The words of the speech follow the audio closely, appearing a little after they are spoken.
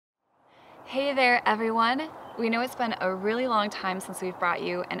Hey there, everyone. We know it's been a really long time since we've brought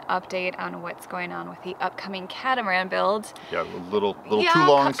you an update on what's going on with the upcoming catamaran build. Yeah, a little too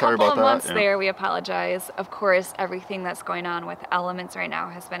long. Sorry about that. A couple of months there, we apologize. Of course, everything that's going on with elements right now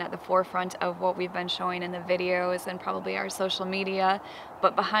has been at the forefront of what we've been showing in the videos and probably our social media.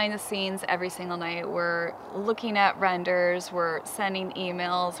 But behind the scenes, every single night, we're looking at renders, we're sending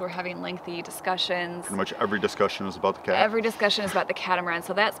emails, we're having lengthy discussions. Pretty much every discussion is about the cat. Every discussion is about the catamaran.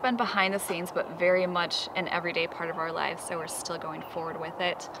 So that's been behind the scenes, but very much an everyday part of our lives. So we're still going forward with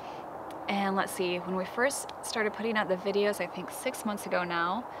it. And let's see, when we first started putting out the videos, I think 6 months ago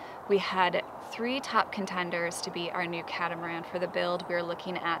now, we had 3 top contenders to be our new catamaran for the build. We were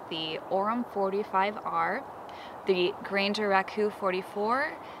looking at the Oram 45R, the Grainger Raku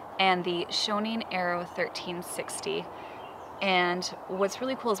 44, and the Schionning Arrow 1360. And what's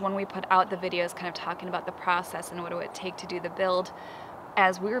really cool is when we put out the videos kind of talking about the process and what it would take to do the build,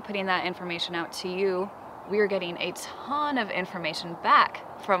 as we were putting that information out to you, we were getting a ton of information back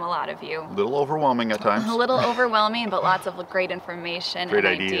from a lot of you. A little overwhelming at times. A little overwhelming, but lots of great information Great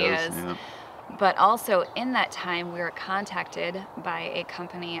and ideas. Yeah. But also in that time, we were contacted by a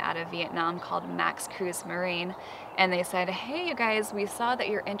company out of Vietnam called Max Cruise Marine, and they said, hey, you guys, we saw that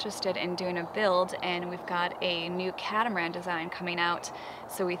you're interested in doing a build, and we've got a new catamaran design coming out,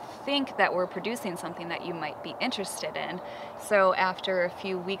 so we think that we're producing something that you might be interested in. So after a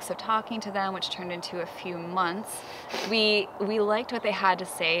few weeks of talking to them, which turned into a few months, we liked what they had to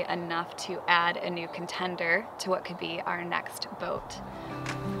say enough to add a new contender to what could be our next boat.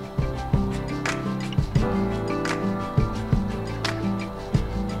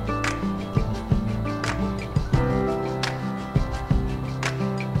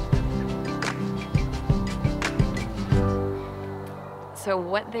 So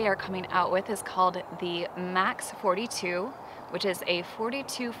what they are coming out with is called the Max 42, which is a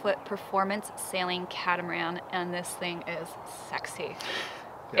 42-foot performance sailing catamaran, and this thing is sexy.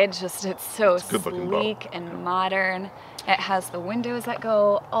 Yeah. It's so sleek and modern. It has the windows that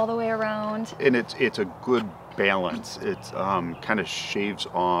go all the way around. And it's a good balance. It kind of shaves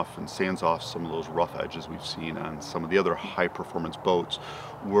off and sands off some of those rough edges we've seen on some of the other high performance boats,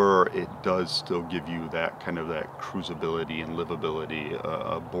 where it does still give you that kind of that cruisability and livability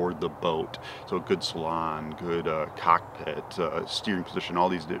aboard the boat. So good salon, good cockpit, steering position, all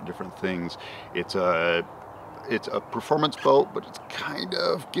these different things. It's a performance boat, but it's kind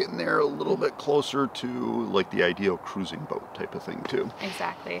of getting there a little bit closer to like the ideal cruising boat type of thing too.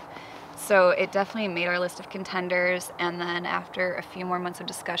 Exactly. So it definitely made our list of contenders, and then after a few more months of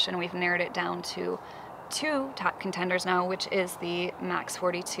discussion, we've narrowed it down to 2 top contenders now, which is the Max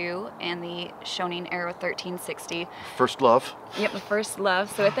 42 and the Schionning Arrow 1360. First love. Yep, the first love.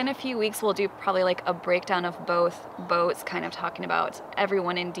 So within a few weeks, we'll do probably like a breakdown of both boats, kind of talking about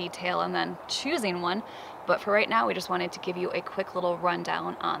everyone in detail and then choosing one. But for right now, we just wanted to give you a quick little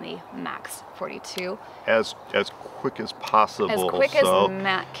rundown on the Max 42. As quick as possible. As quick as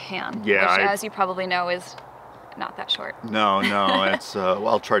Matt can. Yeah. Which, as you probably know, is not that short. No, it's, well,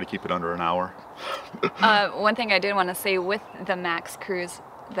 I'll try to keep it under an hour. One thing I did want to say with the Max Cruise,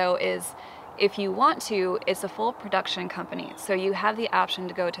 though, is if you want to, it's a full production company. So you have the option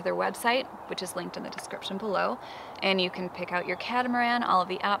to go to their website, which is linked in the description below, and you can pick out your catamaran, all of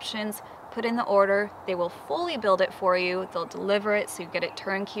the options, put in the order. They will fully build it for you. They'll deliver it so you get it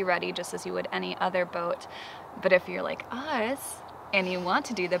turnkey ready just as you would any other boat. But if you're like us and you want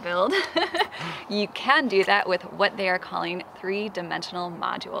to do the build, you can do that with what they are calling 3-dimensional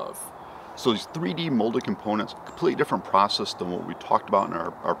modules. So these 3D molded components, completely different process than what we talked about in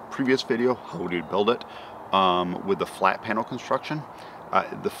our previous video, how do you build it, with the flat panel construction.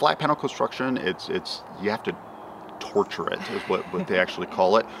 The flat panel construction, you have to torture it, is what they actually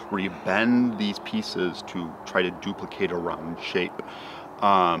call it, where you bend these pieces to try to duplicate a round shape.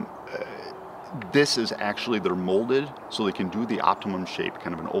 This is actually, they're molded so they can do the optimum shape,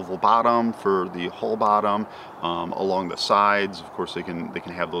 kind of an oval bottom for the hull bottom, along the sides. Of course, they can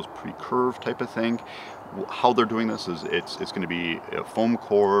have those pre-curved type of thing. How they're doing this is it's going to be a foam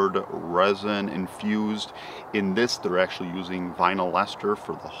cord, resin infused. In this, they're actually using vinyl ester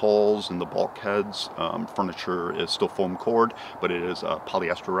for the hulls and the bulkheads. Furniture is still foam cord, but it is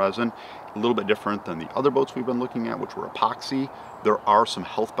polyester resin. A little bit different than the other boats we've been looking at, which were epoxy. There are some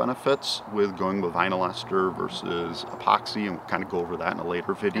health benefits with going with vinyl ester versus epoxy, and we'll kind of go over that in a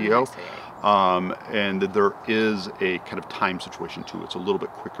later video. And there is a kind of time situation too. It's a little bit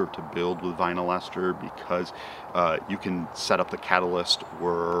quicker to build with vinyl ester because you can set up the catalyst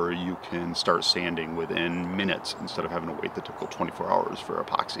where you can start sanding within minutes instead of having to wait the typical 24 hours for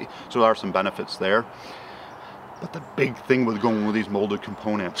epoxy. So there are some benefits there. But the big thing with going with these molded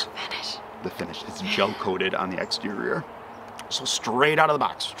components, the finish. It's gel coated on the exterior. So straight out of the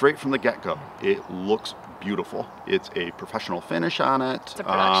box, straight from the get-go, it looks beautiful. It's a professional finish on it. It's a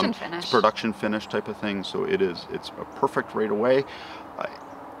production finish. It's a production finish type of thing. So it's a perfect right away.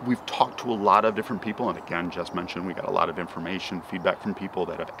 We've talked to a lot of different people, and again, Jess mentioned we got a lot of information, feedback from people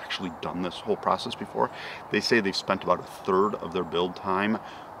that have actually done this whole process before. They say they've spent about 1/3 of their build time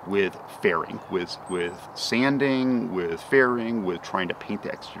with fairing, with sanding, with fairing, with trying to paint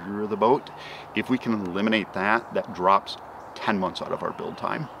the exterior of the boat. If we can eliminate that, that drops 10 months out of our build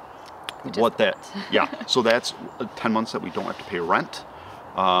time. Yeah, so that's 10 months that we don't have to pay rent.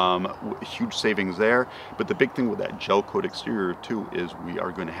 Huge savings there. But the big thing with that gel coat exterior too is we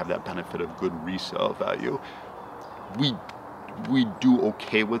are going to have that benefit of good resale value. We do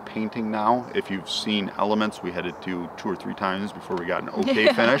okay with painting now. If you've seen Elements, we had to do 2 or 3 times before we got an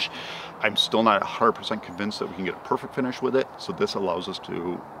okay finish. I'm still not 100% convinced that we can get a perfect finish with it. So this allows us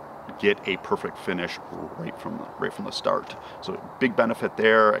to get a perfect finish right from the start. So big benefit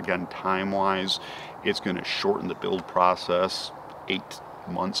there. Again, time-wise, it's going to shorten the build process, 8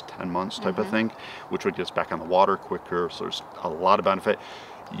 months, 10 months type of thing, which would get us back on the water quicker. So there's a lot of benefit.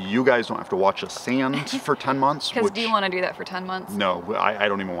 You guys don't have to watch us sand for 10 months. Because do you want to do that for 10 months? No, I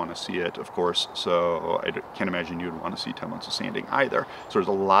don't even want to see it, of course. So I can't imagine you'd want to see 10 months of sanding either. So there's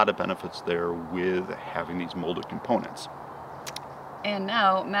a lot of benefits there with having these molded components. And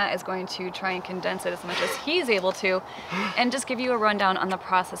now Matt is going to try and condense it as much as he's able to and just give you a rundown on the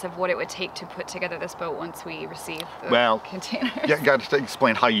process of what it would take to put together this boat once we receive the containers. Yeah, got to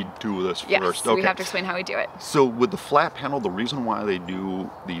explain how you do this first. Yes, we have to explain how we do it. So with the flat panel, the reason why they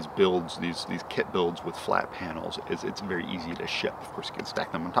do these builds, these kit builds with flat panels is it's very easy to ship. Of course, you can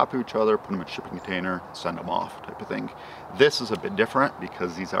stack them on top of each other, put them in a shipping container, send them off type of thing. This is a bit different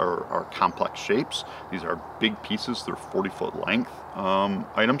because these are complex shapes. These are big pieces. They're 40-foot length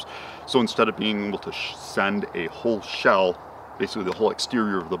items. So instead of being able to send a whole shell, basically the whole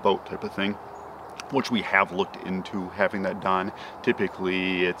exterior of the boat type of thing, which we have looked into having that done.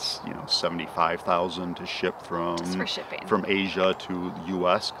 Typically, it's $75,000 to ship from Asia to the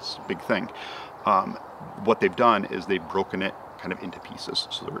U.S. It's a big thing. What they've done is they've broken it kind of into pieces.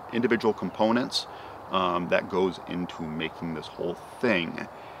 So there are individual components that goes into making this whole thing.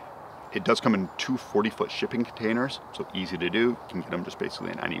 It does come in 2 40-foot shipping containers, so easy to do. You can get them just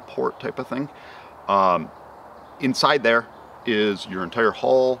basically in any port type of thing. Inside there is your entire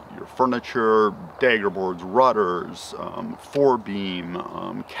hull, your furniture, dagger boards, rudders,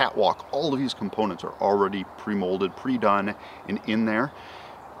 forebeam, catwalk. All of these components are already pre-molded, pre-done, and in there.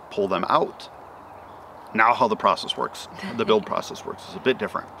 Pull them out. Now how the process works, the build process works, is a bit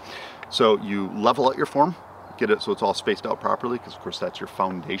different. So you level out your form. Get it so it's all spaced out properly, because of course that's your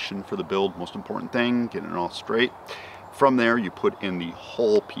foundation for the build, most important thing, getting it all straight. From there you put in the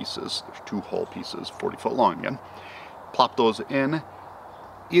hull pieces. There's 2 hull pieces, 40-foot long again. Plop those in.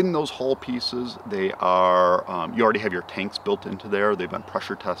 In those hull pieces, they are, you already have your tanks built into there. They've been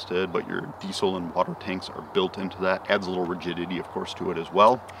pressure tested, but your diesel and water tanks are built into that. Adds a little rigidity, of course, to it as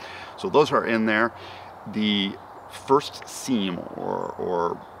well. So those are in there. The first seam,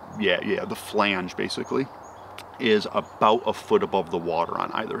 the flange basically, is about a foot above the water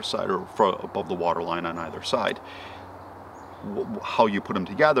on either side, or above the water line on either side. How you put them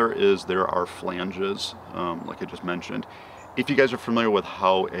together is there are flanges, like I just mentioned. If you guys are familiar with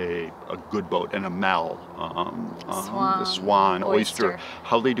how a good boat, an Amel, the Swan, Oyster,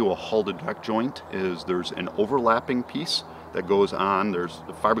 how they do a hull to deck joint is there's an overlapping piece that goes on, there's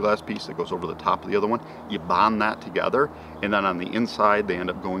the fiberglass piece that goes over the top of the other one. You bond that together, and then on the inside they end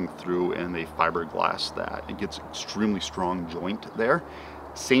up going through and they fiberglass that. It gets extremely strong joint there.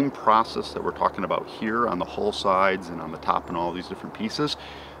 Same process that we're talking about here on the hull sides and on the top and all these different pieces.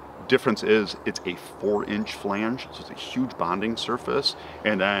 Difference is it's a 4-inch flange, so it's a huge bonding surface,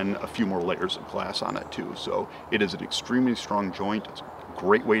 and then a few more layers of glass on it too. So it is an extremely strong joint. It's a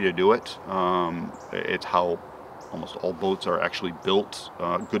great way to do it. It's how almost all boats are actually built.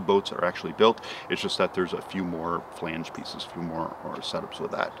 Good boats are actually built. It's just that there's a few more flange pieces, a few more setups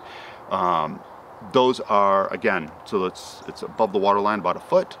with that. Those are, again, so it's above the water line about a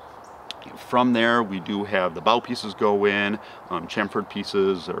foot. From there, we do have the bow pieces go in, chamfered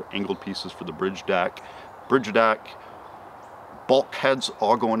pieces or angled pieces for the bridge deck. Bridge deck, bulkheads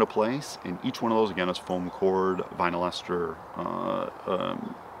all go into place, and each one of those, again, is foam cord, vinyl ester,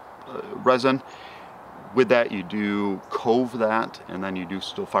 resin. With that, you do cove that, and then you do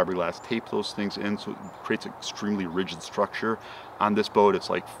still fiberglass tape those things in, so it creates an extremely rigid structure. On this boat, it's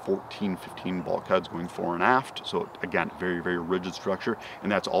like 14, 15 bulkheads going fore and aft, so again, very, very rigid structure,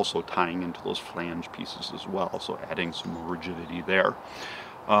 and that's also tying into those flange pieces as well, so adding some more rigidity there.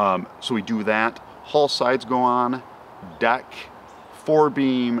 So we do that. Hull sides go on, deck,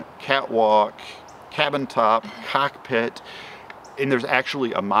 forebeam, catwalk, cabin top, cockpit, and there's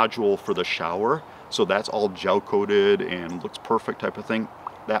actually a module for the shower. So that's all gel coated and looks perfect type of thing.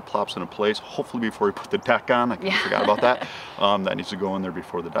 That plops into place, hopefully before we put the deck on. I kind of forgot about that. That needs to go in there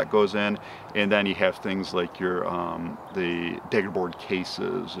before the deck goes in. And then you have things like your the daggerboard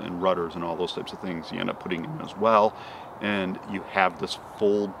cases and rudders and all those types of things you end up putting in as well. And you have this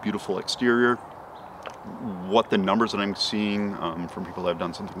full, beautiful exterior. What the numbers that I'm seeing from people that have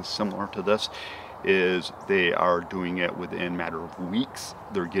done something similar to this is they are doing it within a matter of weeks.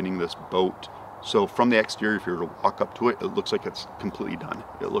 They're getting this boat. So from the exterior, if you were to walk up to it, it looks like it's completely done.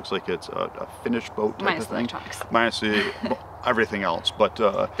 It looks like it's a finished boat type of thing. Electronics. Minus the everything else. But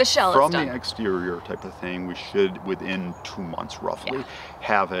the shell from is done. the exterior type of thing, we should, within 2 months roughly,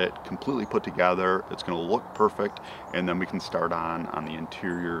 have it completely put together. It's going to look perfect, and then we can start on the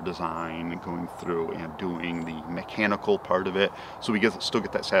interior design, going through and doing the mechanical part of it. So we still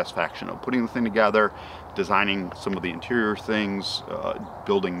get that satisfaction of putting the thing together, designing some of the interior things,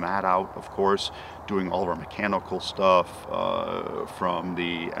 building that out, of course, doing all of our mechanical stuff, from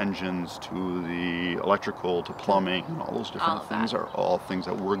the engines to the electrical to plumbing, and all those different things are all things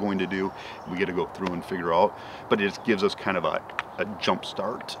that we're going to do. We get to go through and figure out, but it just gives us kind of a jump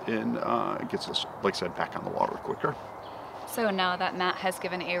start, and it gets us, like I said, back on the water quicker. So now that Matt has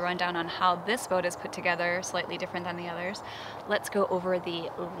given a rundown on how this boat is put together, slightly different than the others, let's go over the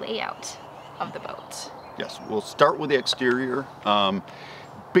layout of the boat. Yes, we'll start with the exterior.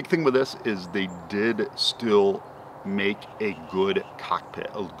 Big thing with this is they did still make a good cockpit,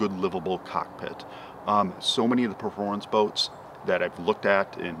 a good livable cockpit. So many of the performance boats that I've looked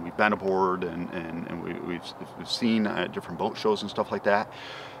at and we've been aboard and we've seen at different boat shows and stuff like that,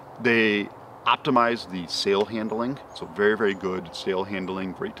 they optimize the sail handling. So very, very good sail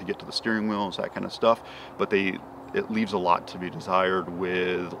handling, great to get to the steering wheels, that kind of stuff. But it leaves a lot to be desired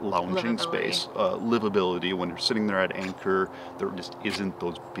with lounging space, livability. When you're sitting there at anchor, there just isn't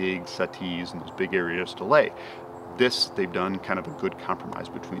those big settees and those big areas to lay. This, they've done kind of a good compromise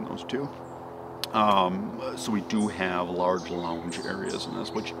between those two. So we do have large lounge areas in this,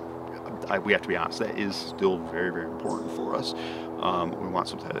 which we have to be honest, that is still very, very important for us. We want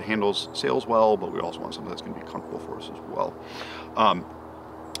something that handles sails well, but we also want something that's going to be comfortable for us as well.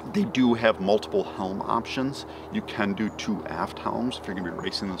 They do have multiple helm options. You can do 2 aft helms if you're going to be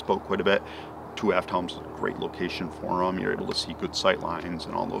racing this boat quite a bit. 2 aft helms is a great location for them. You're able to see good sight lines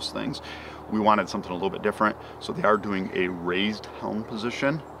and all those things. We wanted something a little bit different, so they are doing a raised helm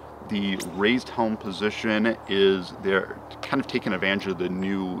position. The raised helm position is they're kind of taking advantage of the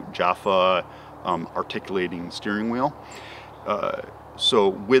new Jaffa articulating steering wheel. So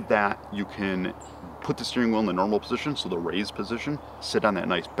with that, you can put the steering wheel in the normal position, so the raised position, sit on that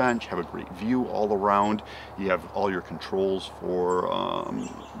nice bench, have a great view all around. You have all your controls for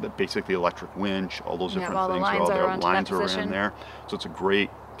basically electric winch, all those different things. All their lines are in there. So it's a great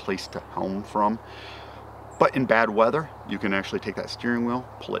place to helm from. But in bad weather, you can actually take that steering wheel,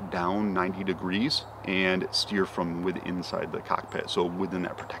 pull it down 90 degrees, and steer from inside the cockpit, so within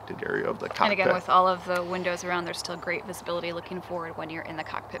that protected area of the cockpit. And again, with all of the windows around, there's still great visibility looking forward when you're in the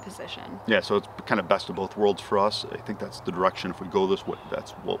cockpit position. Yeah, so it's kind of best of both worlds for us. I think that's the direction. If we go this way,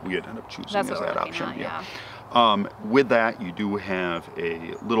 that's what we end up choosing as that option. With that, you do have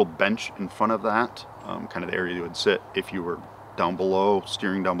a little bench in front of that, kind of the area you would sit if you were down below,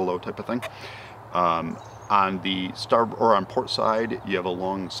 steering down below type of thing. On the starboard or on port side, you have a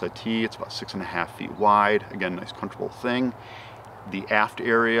long settee. It's about 6.5 feet wide. Again, nice comfortable thing. The aft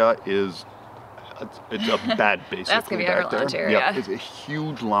area is it's a bed basically. That's gonna be our lounge area. Yep, it's a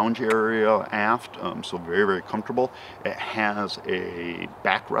huge lounge area aft, so very, very comfortable. It has a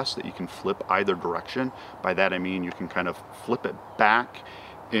backrest that you can flip either direction. By that I mean you can kind of flip it back.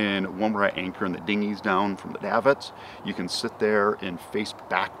 And when we're at anchor and the dinghy's down from the davits, you can sit there and face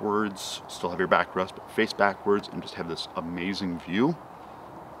backwards, still have your backrest, but face backwards and just have this amazing view.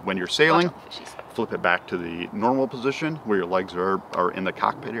 When you're sailing, flip it back to the normal position where your legs are in the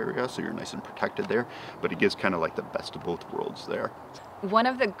cockpit area, so you're nice and protected there, but it gives kind of like the best of both worlds there. One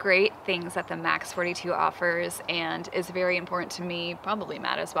of the great things that the Max 42 offers, and is very important to me, probably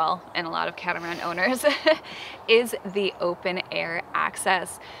Matt as well, and a lot of catamaran owners, is the open air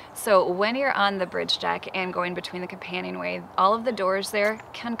access. So when you're on the bridge deck and going between the companionway, all of the doors there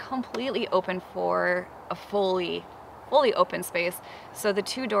can completely open for a fully open space. So the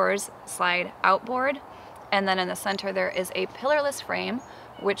 2 doors slide outboard, and then in the center there is a pillarless frame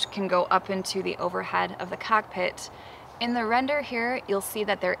which can go up into the overhead of the cockpit. In the render here, you'll see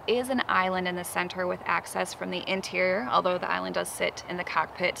that there is an island in the center with access from the interior. Although the island does sit in the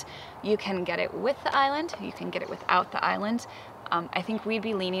cockpit, you can get it with the island, you can get it without the island. I think we'd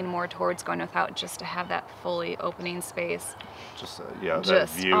be leaning more towards going without, just to have that fully opening space. Just yeah, just that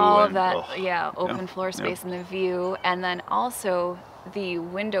view all and, of that, oh, yeah, open floor space and the view, and then also the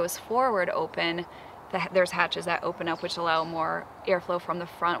windows forward open. There's hatches that open up, which allow more airflow from the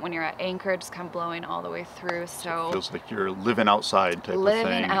front when you're at anchor, just kind of blowing all the way through. So it feels like you're living outside type of thing.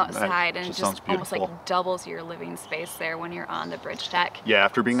 Living outside, and just just almost like doubles your living space there when you're on the bridge deck. Yeah,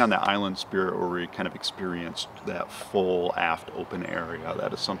 after being on the Island Spirit where we kind of experienced that full aft open area,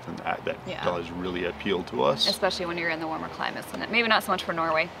 that is something that does really appeal to us. Especially when you're in the warmer climates, and maybe not so much for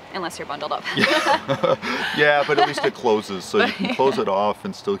Norway, unless you're bundled up. Yeah, but at least it closes, so you can close it off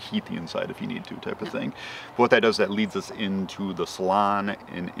and still heat the inside if you need to, type of thing. But what that does, that leads us into the salon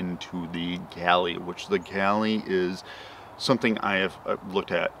and into the galley, which the galley is something I've looked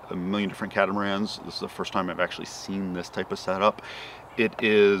at a million different catamarans. This is the first time I've actually seen this type of setup. It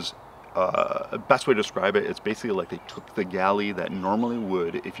is best way to describe it, it's basically like they took the galley that normally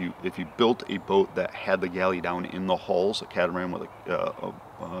would, if you built a boat that had the galley down in the hulls, a catamaran with a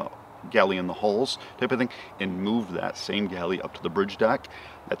galley in the hulls type of thing, and moved that same galley up to the bridge deck.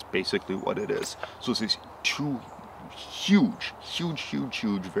 That's basically what it is. So it's these two huge,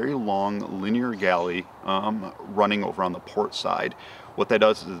 very long linear galley running over on the port side. What that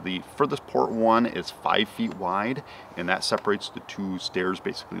does is the furthest port one is 5 feet wide, and that separates the two stairs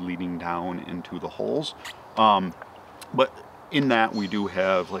basically leading down into the hulls. But in that we do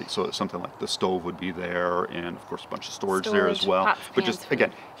have, like, so something like the stove would be there, and of course a bunch of storage there as well. Pots, but just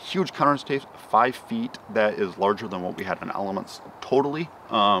again, huge counter space, 5 feet. That is larger than what we had on Elements totally.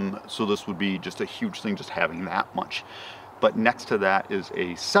 So this would be just a huge thing, just having that much. But next to that is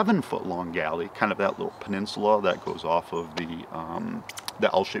a 7 foot long galley, kind of that little peninsula that goes off of the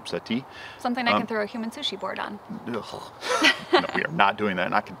L-shaped settee. Something I can throw a human sushi board on. No, we are not doing that,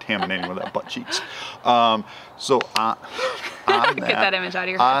 not contaminating with that butt cheeks. So on that, get that image out of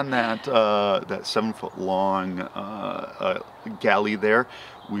your head. On that 7 foot long galley there,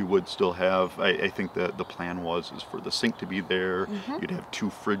 we would still have, I think the plan is for the sink to be there. You'd have 2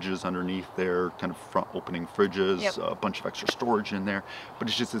 fridges underneath there, kind of front opening fridges, a bunch of extra storage in there. But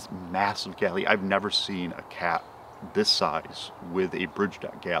it's just this massive galley. I've never seen a cat this size with a bridge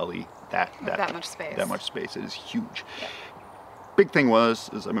deck galley that much space. That much space. It is huge. Big thing is,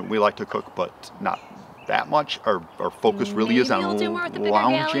 I mean, we like to cook, but not that much. Our focus really is on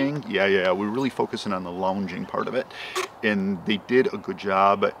lounging. Yeah, we're really focusing on the lounging part of it, and they did a good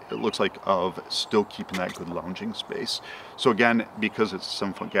job, it looks like, of still keeping that good lounging space. So again, because it's a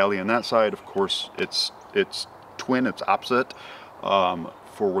 7 foot galley on that side, of course it's twin, it's opposite.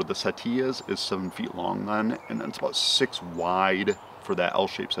 For where the settee is 7 feet long then, and then it's about 6 wide for that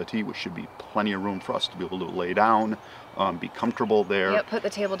L-shaped settee, which should be plenty of room for us to be able to lay down, be comfortable there. Yep, put the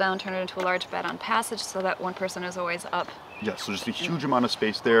table down, turn it into a large bed on passage so that one person is always up. Yeah, so just a huge amount of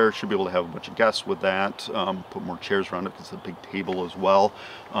space there. Should be able to have a bunch of guests with that. Put more chairs around it because it's a big table as well.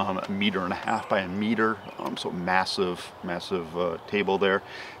 1.5 meters by 1 meter, so massive table there.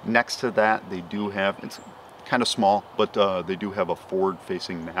 Next to that, they do have, it's kind of small, but they do have a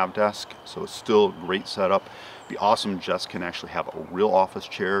forward-facing nav desk, so it's still a great setup. Be awesome. Jess can actually have a real office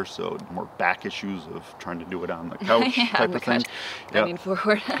chair, so more back issues of trying to do it on the couch type of thing. Leaning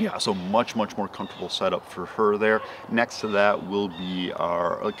forward. Yeah, so much more comfortable setup for her there. Next to that will be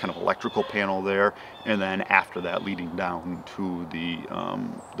our kind of electrical panel there, and then after that, leading down to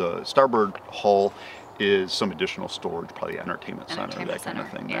the starboard hull is some additional storage, probably entertainment center, that kind of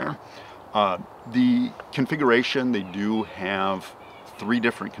thing there. The configuration, they do have 3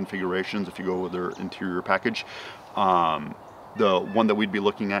 different configurations if you go with their interior package. The one that we'd be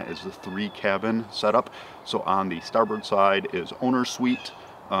looking at is the 3 cabin setup. So on the starboard side is owner's suite,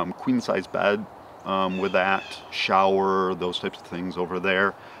 queen size bed with that, shower, those types of things over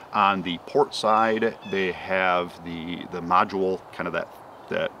there. On the port side, they have the module, kind of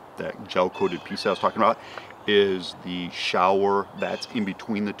that gel coated piece I was talking about, is the shower that's in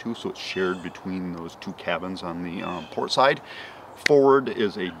between the two, so it's shared between those 2 cabins on the port side. Forward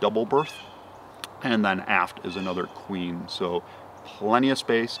is a double berth, and then aft is another queen, so plenty of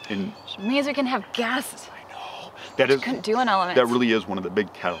space. And which means we can have guests. I know. That is, couldn't do an Element. That really is one of the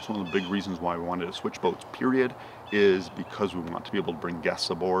big catalysts, one of the big reasons why we wanted to switch boats, period, is because we want to be able to bring guests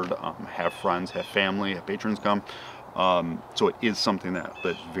aboard, have friends, have family, have patrons come. So it is something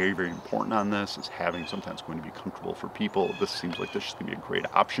that's very, very important on this, is having something that's going to be comfortable for people. This seems like this is going to be a great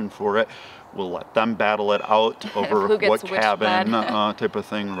option for it. We'll let them battle it out over what cabin type of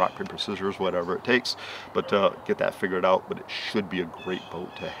thing, rock, paper, scissors, whatever it takes. But get that figured out. But it should be a great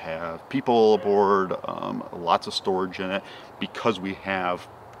boat to have people aboard, lots of storage in it, because we have,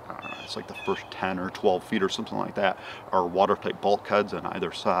 it's like the first 10 or 12 feet or something like that are watertight bulkheads on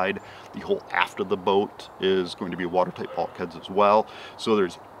either side. The whole aft of the boat is going to be watertight bulkheads as well. So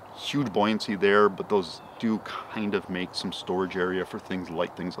there's huge buoyancy there, but those do kind of make some storage area for things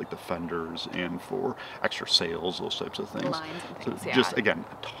like the fenders and for extra sails, those types of things. Lines and things, so just again,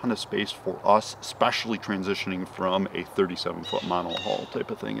 a ton of space for us, especially transitioning from a 37-foot monohull type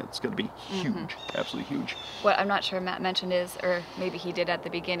of thing. It's going to be huge, absolutely huge. What I'm not sure Matt mentioned is, or maybe he did at the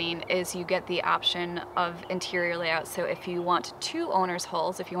beginning, is you get the option of interior layout. So if you want 2 owners'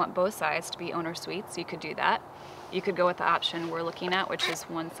 hulls, if you want both sides to be owner suites, you could do that. You could go with the option we're looking at, which is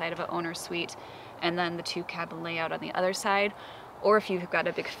one side of an owner suite and then the 2 cabin layout on the other side. Or if you've got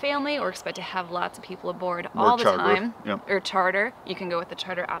a big family or expect to have lots of people aboard all the time, or charter, you can go with the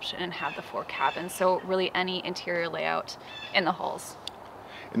charter option and have the 4 cabins. So really any interior layout in the hulls.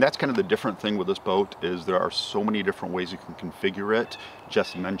 And that's kind of the different thing with this boat, is there are so many different ways you can configure it.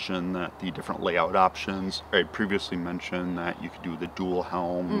 Jess mentioned that the different layout options. I previously mentioned that you could do the dual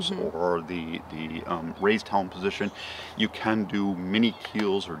helms or the raised helm position. You can do mini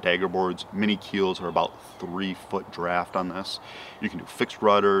keels or dagger boards. Mini keels are about 3-foot draft on this. You can do fixed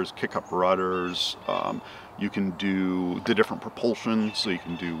rudders, kick-up rudders. You can do the different propulsions, so you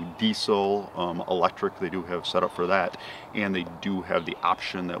can do diesel, electric, they do have set up for that. And they do have the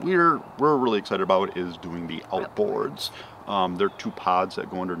option that we're really excited about, is doing the outboards. They're 2 pods that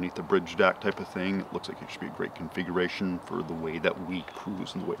go underneath the bridge deck type of thing. It looks like it should be a great configuration for the way that we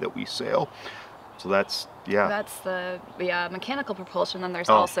cruise and the way that we sail. So that's, That's the mechanical propulsion. Then there's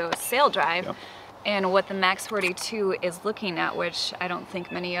also sail drive. And what the Max 42 is looking at, which I don't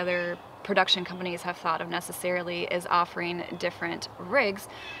think many other production companies have thought of necessarily, is offering different rigs.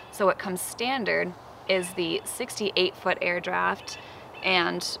 So what comes standard is the 68-foot air draft,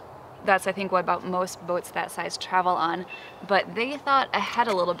 and that's, I think, what about most boats that size travel on. But they thought ahead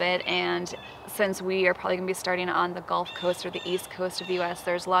a little bit, and since we are probably going to be starting on the Gulf Coast or the East Coast of the US,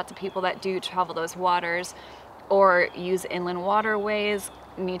 there's lots of people that do travel those waters or use inland waterways,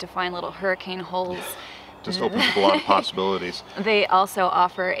 need to find little hurricane holes. Just opens up a lot of possibilities. They also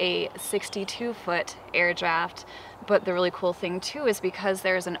offer a 62-foot air draft, but the really cool thing too is because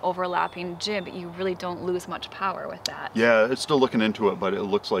there's an overlapping jib, you really don't lose much power with that. Yeah, it's still looking into it, but it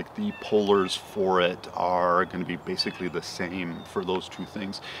looks like the polars for it are going to be basically the same for those 2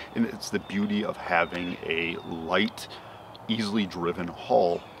 things. And it's the beauty of having a light, easily driven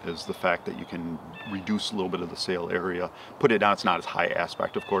hull, is the fact that you can reduce a little bit of the sail area, put it down. It's not as high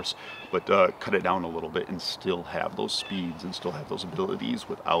aspect, of course, but cut it down a little bit and still have those speeds and still have those abilities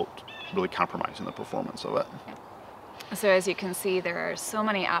without really compromising the performance of it. So as you can see, there are so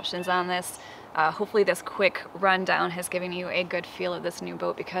many options on this. Hopefully this quick rundown has given you a good feel of this new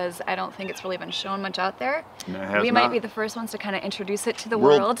boat, because I don't think it's really been shown much out there. We might be the first ones to kind of introduce it to the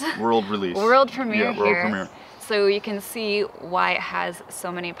world. World release. World premiere here. World premiere. So you can see why it has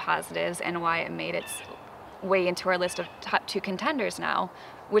so many positives and why it made its way into our list of top 2 contenders now,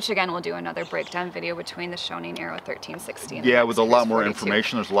 which again, we'll do another breakdown video between the Schionning Arrow 1360 and with a lot more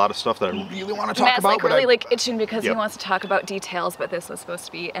information. There's a lot of stuff that I really want to talk about. Matt's really itching because he wants to talk about details, but this was supposed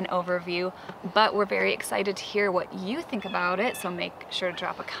to be an overview. But we're very excited to hear what you think about it, so make sure to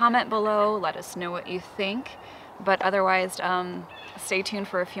drop a comment below, let us know what you think. But otherwise, stay tuned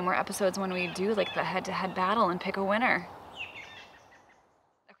for a few more episodes when we do the head-to-head battle and pick a winner.